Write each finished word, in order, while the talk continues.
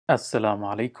السلام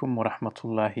عليكم ورحمة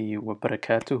الله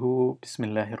وبركاته بسم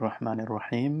الله الرحمن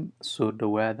الرحيم soo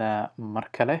dhawaada mar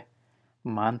kale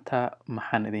maanta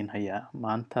maxaan idin hayaa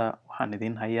maanta waxaan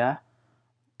idin hayaa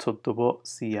 7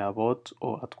 siyaabood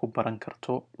oo aad ku baran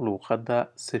karto luqadda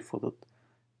si fudud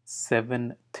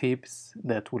 7 tips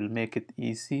that will make it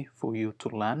easy for you to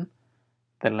learn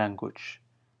the language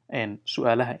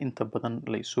su'aalaha inta badan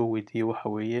la isoo weydiiyo waxa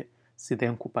weeye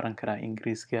sideen ku baran karaa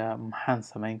ingiriiska maxaan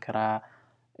samayn karaa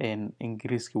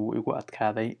ingiriiska wuu igu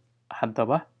adkaaday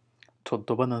haddaba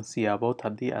 7 siyaabood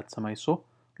haddii aad samayso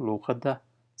luqadda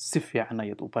si fiican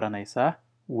ayaad u baranaysaa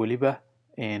weliba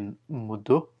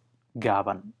muddo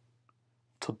gaaban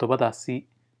 7daasi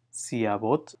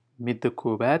siyaabood midda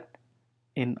koowaad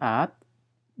in aad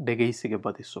dhageysiga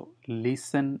badiso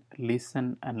listen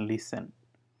and listen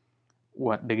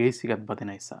waa dhageysigaad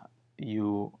badinaysaa you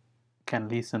can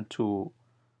listen to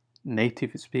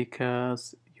native speakers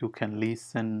you can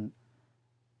listen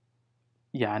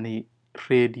يعني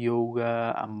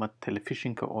radioga ama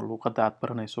telefishinka oo luqadda aad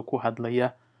baranayso ku hadlaya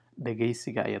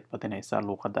dhageysiga ayaad badinaysaa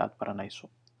luqadda aad baranayso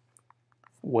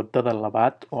wadada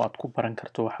labaad oo aad ku baran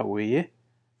karto waxa weeye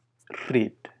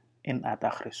read in aad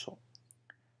akhriso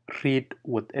read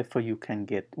whatever you can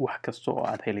get wax kasta oo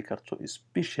aad heli karto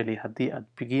especially haddii aad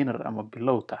beginner ama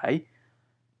bilow tahay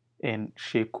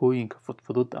sheekooyinka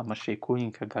fudfudud ama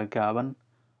sheekooyinka gaagaaban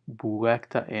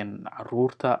buugaagta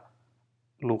caruurta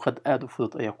luqad aad u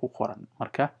fudud ayaa ku qoran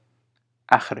marka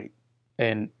akhri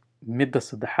midda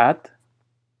saddexaad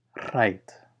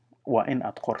write waa in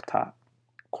aad qortaa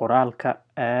qoraalka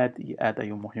aad iyo aad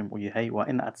ayuu muhiim u yahay waa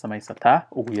in aad samaysataa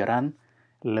ugu yaraan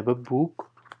 2 buug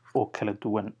oo kala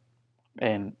duwan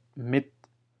mid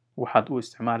waxaad u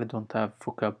isticmaali doontaa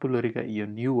vocabulary-ga iyo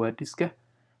new wordska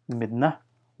midna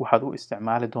waxaad u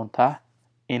isticmaali doontaa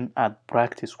in aad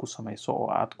practice ku samayso oo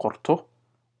aad qorto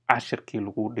cashirkii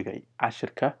lagu dhigay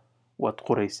cashirka waad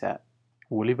qoraysaa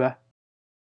weliba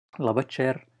 2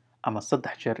 jeer ama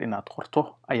 3 jeer inaad qorto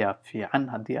ayaa fiican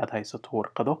haddii aad haysato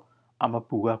warqado ama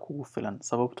buugaag kugu filan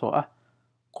sababtoo ah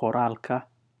qoraalka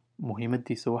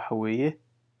muhiimadiisa waxa weeye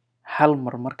hal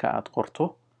mar marka aad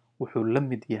qorto wuxuu la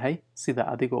mid yahay sida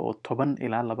adiga oo 10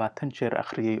 ilaa 20 jeer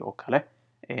akhriyay oo kale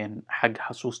xagga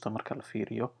xasuusta marka la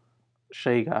fiiriyo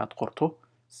shayga aad qorto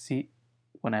si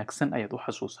wanaagsan ayaad u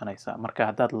xasuusanaysaa marka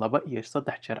haddaad 2 iyo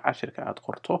 3 jeer cashirka aad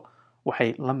qorto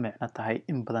waxay la micno tahay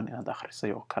in badan inaad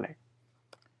akhrisay oo kale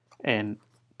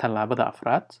tallaabada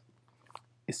afraad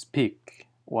speak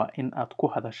waa in aad ku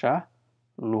hadashaa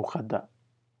luqadda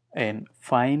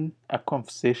find a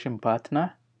conversation partner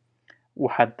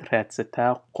waxaad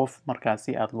raadsataa qof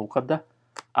markaasi aad luqadda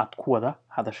aad ku wada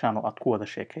hadashaan oo aad ku wada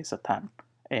sheekaysataan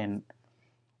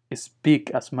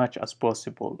speak as much as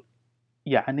possible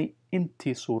يعني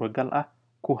intii suuragal ah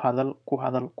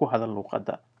ku hadal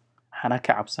luqadda hana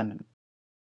ka cabsanin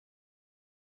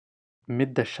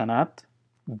midda shanaad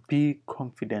be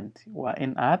confident waa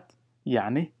in aad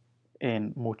يعني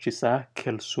muujisaa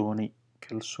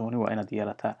kalsooni waa inaad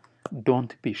yeelataa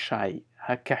don't be shy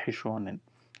ha ka xishoonin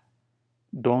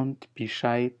don't be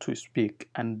shy to speak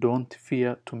and don't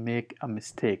fear to make a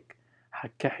mistake ha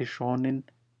ka xishoonin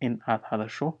in aad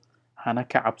hadasho hana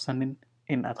ka cabsanin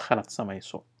in aad khalad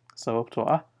samayso sababtoo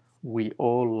ah we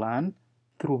all learn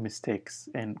through mistakes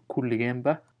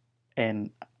kulligeenba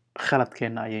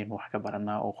khaladkeena ayaynu wax ka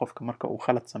baranaa oo qofka marka uu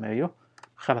khalad sameeyo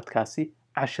khaladkaasi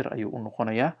cashir ayuu u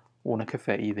noqonayaa wuuna ka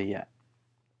faa'iidayaa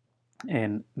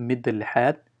midda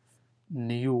lixaad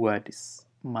new words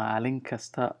maalin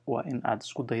kasta waa in aad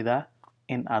isku daydaa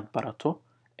in aad barato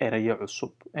erayo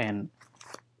cusub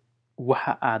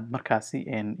waxa aad markaasi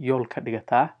yool ka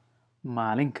dhigataa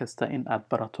maalin kasta in aad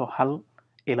barato 1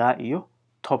 ilaa iyo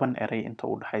 10 eray inta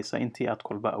u dhaxaysa intii aad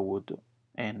kolba awoodo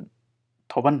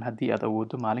 10 haddii aad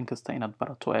awoodo maalin kasta inaad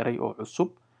barato eray oo cusub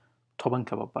 10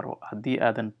 kaba baro haddii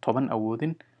aadan 10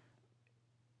 awoodin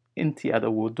intii aad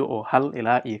awoodo oo 1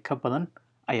 ilaa iyo ka badan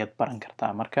ayaad baran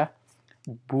kartaa marka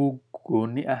buug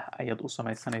gooni ah ayaad u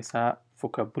samaysanaysaa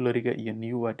vocabulary-ga iyo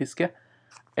new wordska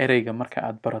erayga marka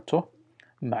aad barato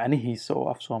macnihiisa oo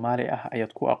af-soomaali ah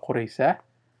ayaad ku aqoraysaa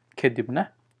kadibna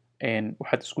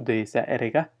waxaad isku dayaysaa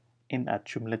ereyga in aad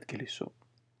jumlad geliso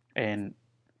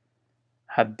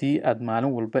haddii aad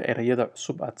maalin walba ereyada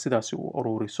cusub aad sidaasi u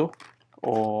ururiso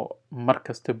oo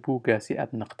markasta buuggaasi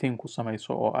aad naqtiin ku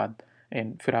samayso oo aad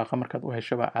firaaqa markaad u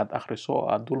heshaba aad akhriso oo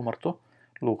aad dul marto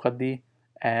luqaddii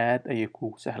aad ayay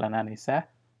kugu sahlanaanaysaa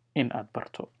in aad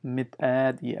barto mid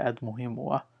aad iyo aad muhiim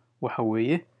u ah waxa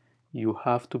weeye you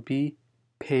have to be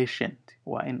patient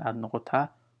waa in aad noqotaa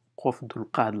qof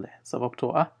dulqaad leh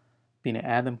sababtoo ah bini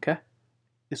aadamka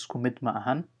isku mid ma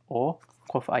ahan oo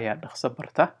qof ayaa dhaqso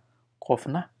barta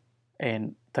qofna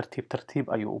tartiib tartiib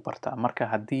ayuu u bartaa. Marka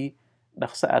haddii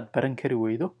dhaqso aad baran kari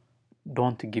weydo,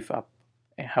 don't give up,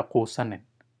 ha quusanin.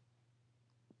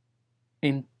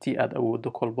 Intii aad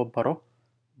awooddo kolba baro,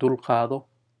 dulqaado,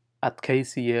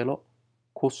 adkaysi yeelo,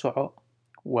 ku soco,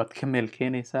 waad ka meel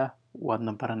keenaysaa,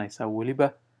 waadna baranaysaa.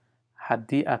 Weliba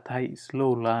haddii aad tahay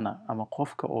slow learner ama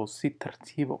qofka oo si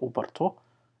tartiiba u barto,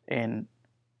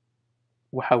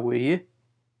 waxa weeye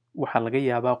waxaa laga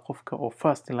yaabaa qofka oo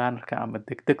fast learnerka ama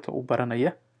degdegta u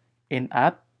baranaya in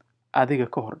aad adiga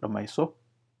ka hor dhamayso,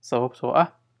 sababtoo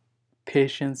ah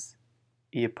patience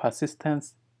iyo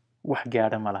persistence wax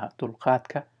gaadha ma laha.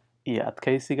 Dulqaadka iyo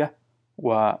adkaysiga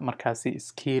waa markaasi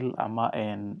skill ama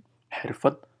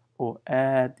xirfad oo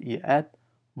aad iyo aad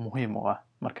muhiim u ah.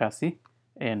 Markaasi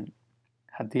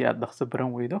haddii aad dhaqso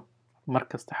baran weydo,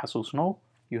 markasta xasuusnow,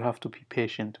 you have to be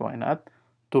patient. Waa in aad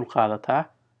dulqaadataa,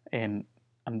 and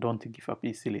don't give up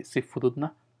easily. Si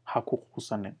fududna ha ku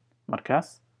quusanin.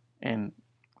 Markaas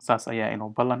saas ayaa inoo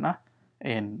ballan ah.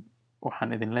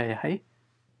 Waxaan idin leeyahay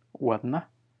waadna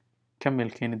ka meel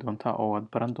keeni doontaa oo waad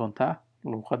baran doontaa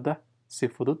luqadda si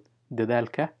fudud.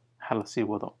 Dadaalka hala sii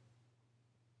wado.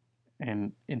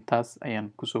 Intaas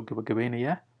ayaan kusoo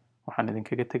gabagabeynayaa. Waxaan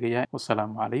idinkaga tegayaa.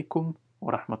 Wassalaamu calaykum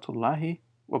waraxmatullaahi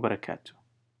wabarakaatuh.